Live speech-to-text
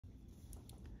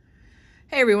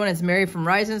Hey everyone, it's Mary from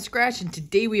Rise and Scratch, and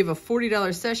today we have a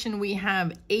 $40 session. We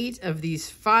have 8 of these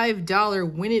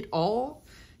 $5 Win It All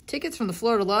tickets from the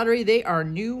Florida Lottery. They are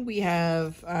new. We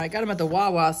have, I got them at the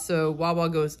Wawa, so Wawa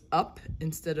goes up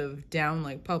instead of down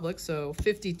like Publix. So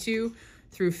 52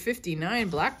 through 59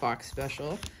 black box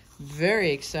special.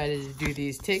 Very excited to do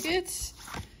these tickets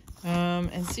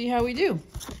and see how we do.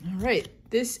 All right,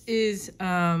 this is,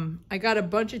 I got a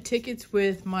bunch of tickets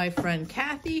with my friend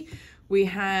Kathy. We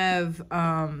have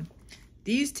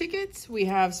these tickets. We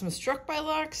have some Struck by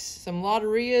Lucks, some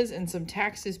Lotterias, and some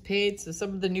taxes paid. So some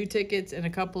of the new tickets and a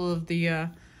couple of the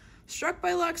Struck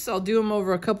by Lucks. I'll do them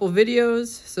over a couple videos,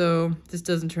 so this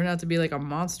doesn't turn out to be like a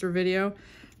monster video.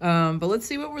 But let's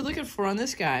see what we're looking for on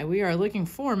this guy. We are looking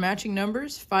for matching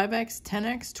numbers, 5X,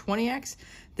 10X, 20X.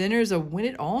 Then there's a Win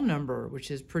It All number,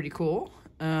 which is pretty cool.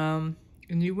 And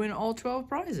you win all 12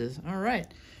 prizes. All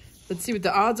right. Let's see what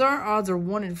the odds are. Odds are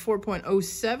 1 in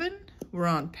 4.07. We're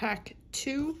on pack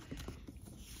 2.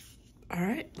 All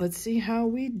right, let's see how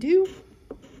we do.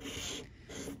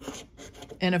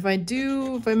 And if I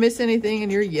miss anything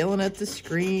and you're yelling at the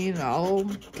screen,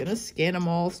 I'm gonna scan them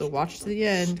all, so watch to the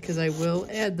end because I will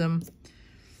add them.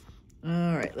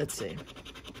 All right, let's see.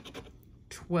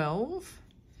 12.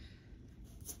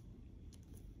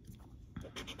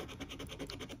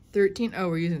 13. Oh,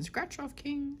 we're using scratch off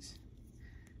kings.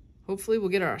 Hopefully we'll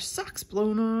get our socks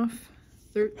blown off.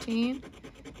 13,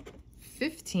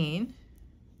 15,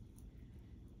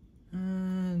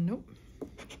 nope.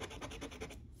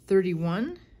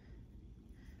 31.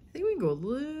 I think we can go a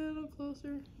little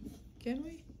closer. Can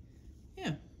we?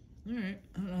 Yeah. All right.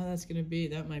 I don't know how that's gonna be.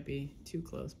 That might be too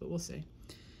close, but we'll see.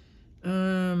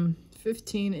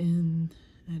 15 and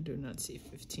I do not see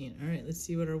 15. All right. Let's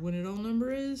see what our Win It All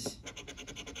number is.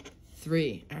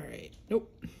 3. All right.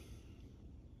 Nope.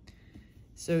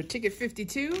 So ticket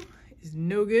 52 is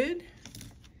no good.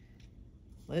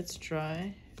 Let's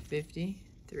try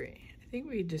 53. I think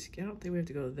we just, I don't think we have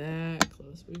to go that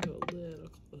close. We go a little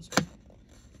closer.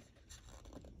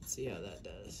 Let's see how that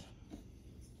does.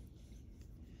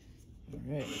 All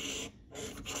right.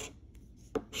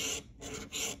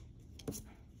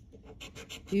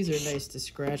 These are nice to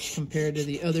scratch compared to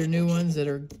the other new ones that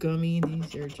are gummy.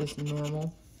 These are just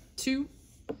normal. 2,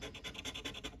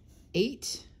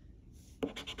 8,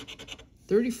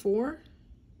 34,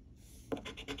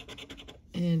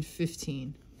 and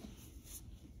 15.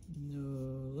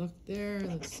 No luck there.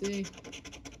 Let's see.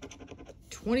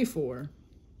 24.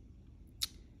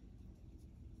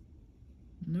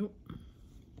 Nope.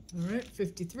 All right,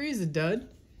 53 is a dud.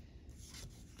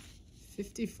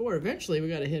 54. Eventually, we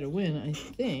got to hit a win, I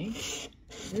think.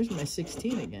 There's my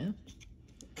 16 again.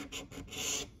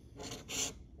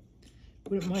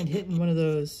 Wouldn't mind hitting one of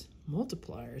those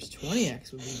multipliers.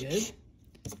 20X would be good.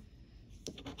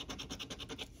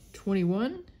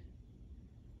 21,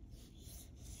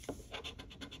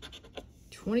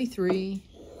 23,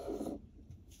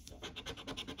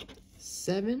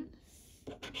 7,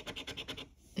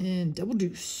 and double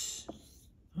deuce.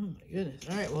 Oh my goodness.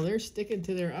 All right, well, they're sticking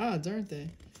to their odds, aren't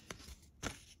they?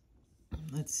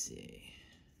 Let's see.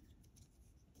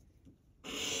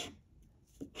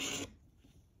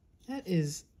 That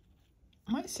is,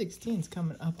 my 16's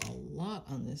coming up a lot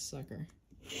on this sucker.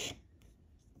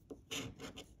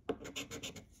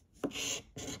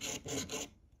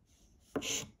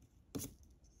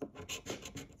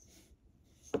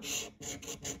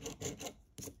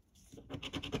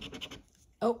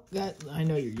 Oh, God, I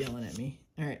know you're yelling at me.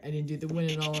 All right, I didn't do the Win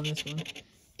It All on this one.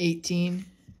 18.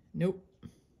 Nope.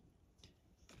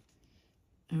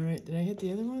 All right, did I hit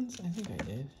the other ones? I think I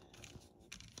did.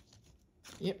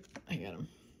 Yep, I got them.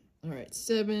 All right,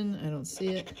 7. I don't see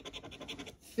it.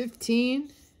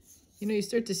 15. You know, you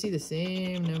start to see the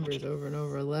same numbers over and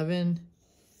over. 11.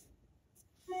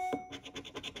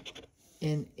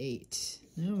 And 8.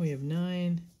 Now we have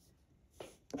 9.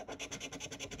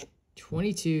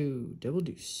 22. Double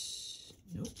deuce.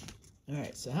 Nope. All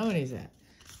right, so how many is that?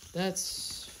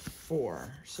 That's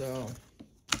 4. So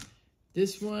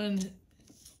this one,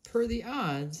 per the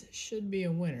odds, should be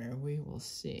a winner. We will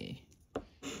see.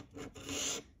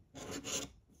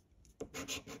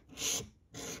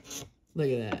 Look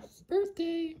at that.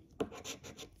 Birthday.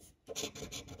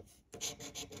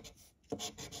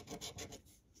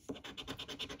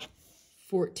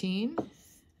 $14.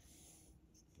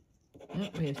 Oh,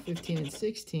 we have 15 and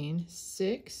 16.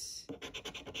 6,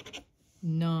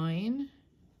 9,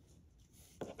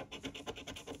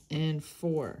 and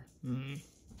 4.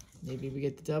 Maybe we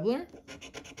get the doubler?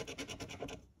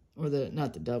 Or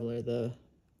not the doubler, the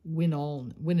Win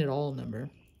It All number.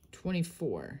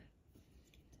 24.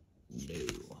 No.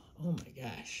 Oh my God.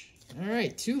 gosh. All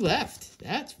right, 2 left.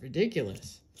 That's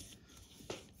ridiculous.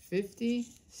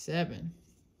 57.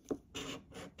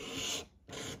 I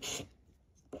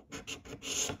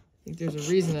think there's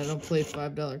a reason I don't play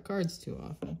 $5 cards too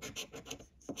often.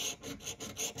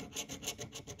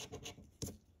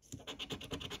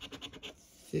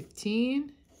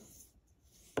 15.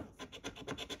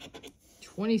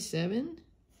 27.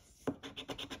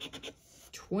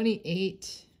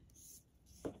 28.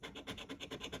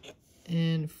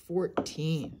 And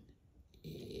 14.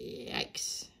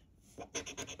 Yikes.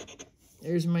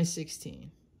 There's my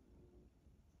 16.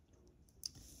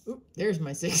 Oop, there's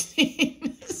my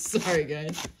 16. Sorry,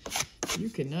 guys. You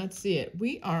cannot see it.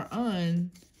 We are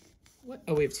on... What?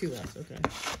 Oh, we have 2 left. Okay.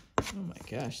 Oh my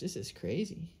gosh, this is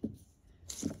crazy.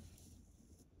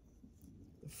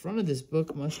 The front of this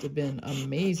book must have been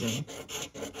amazing.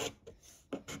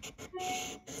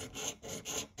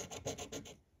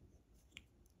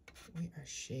 We are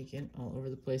shaking all over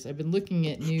the place. I've been looking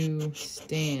at new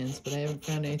stands, but I haven't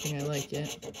found anything I like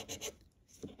yet.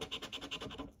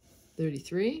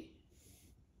 33.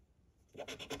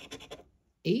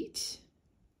 8.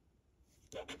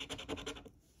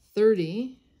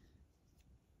 30.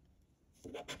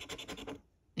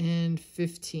 And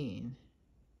 15.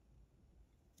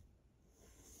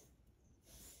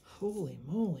 Holy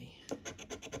moly.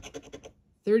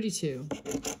 32.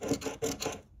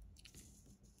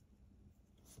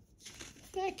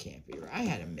 That can't be right. I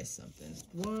had to miss something.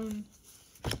 1,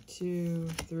 2,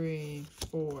 3,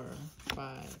 4,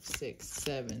 5, 6,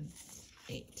 7,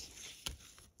 8,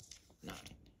 9.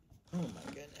 Oh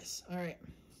my goodness. All right.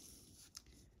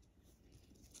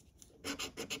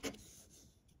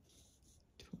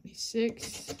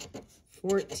 26,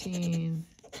 14,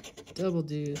 double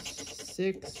deuce,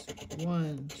 6,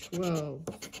 1, 12,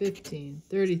 15,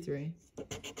 33,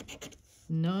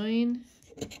 9,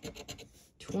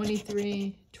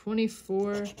 23,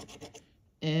 24,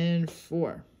 and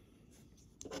 4.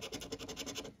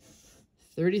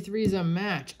 33 is a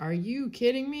match. Are you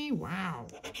kidding me? Wow.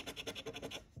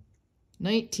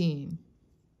 19.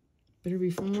 Better be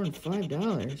for more than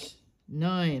 $5.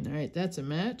 9. All right, that's a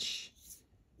match.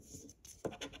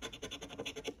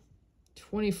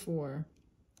 24.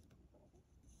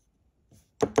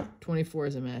 24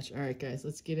 is a match. All right, guys,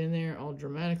 let's get in there all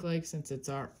dramatic like, since it's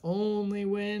our only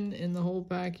win in the whole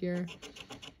pack here.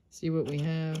 See what we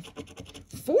have.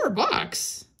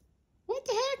 $4? What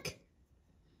the heck?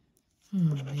 Oh,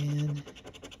 man.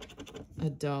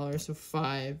 $1, so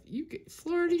 5. You get,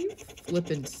 Florida, you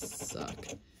flipping suck.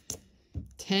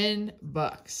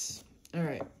 $10. All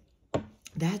right.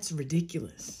 That's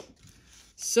ridiculous.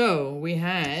 So we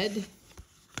had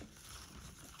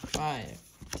 5,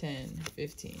 10,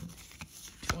 15,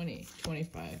 20,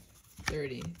 25,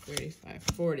 30, 35,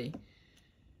 40.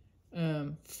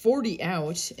 40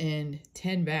 out and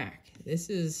 10 back. This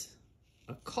is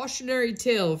a cautionary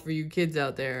tale for you kids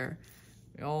out there.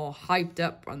 You're all hyped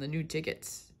up on the new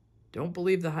tickets. Don't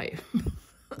believe the hype.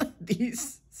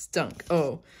 These stunk.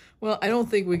 Oh, well, I don't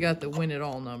think we got the win it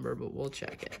all number, but we'll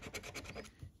check it.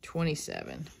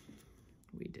 27.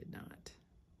 We did not.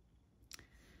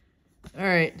 All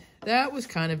right, that was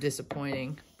kind of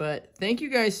disappointing, but thank you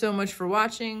guys so much for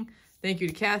watching. Thank you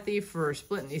to Kathy for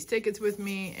splitting these tickets with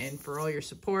me and for all your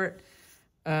support.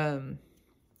 Thank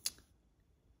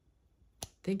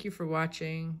you for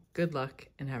watching. Good luck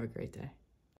and have a great day.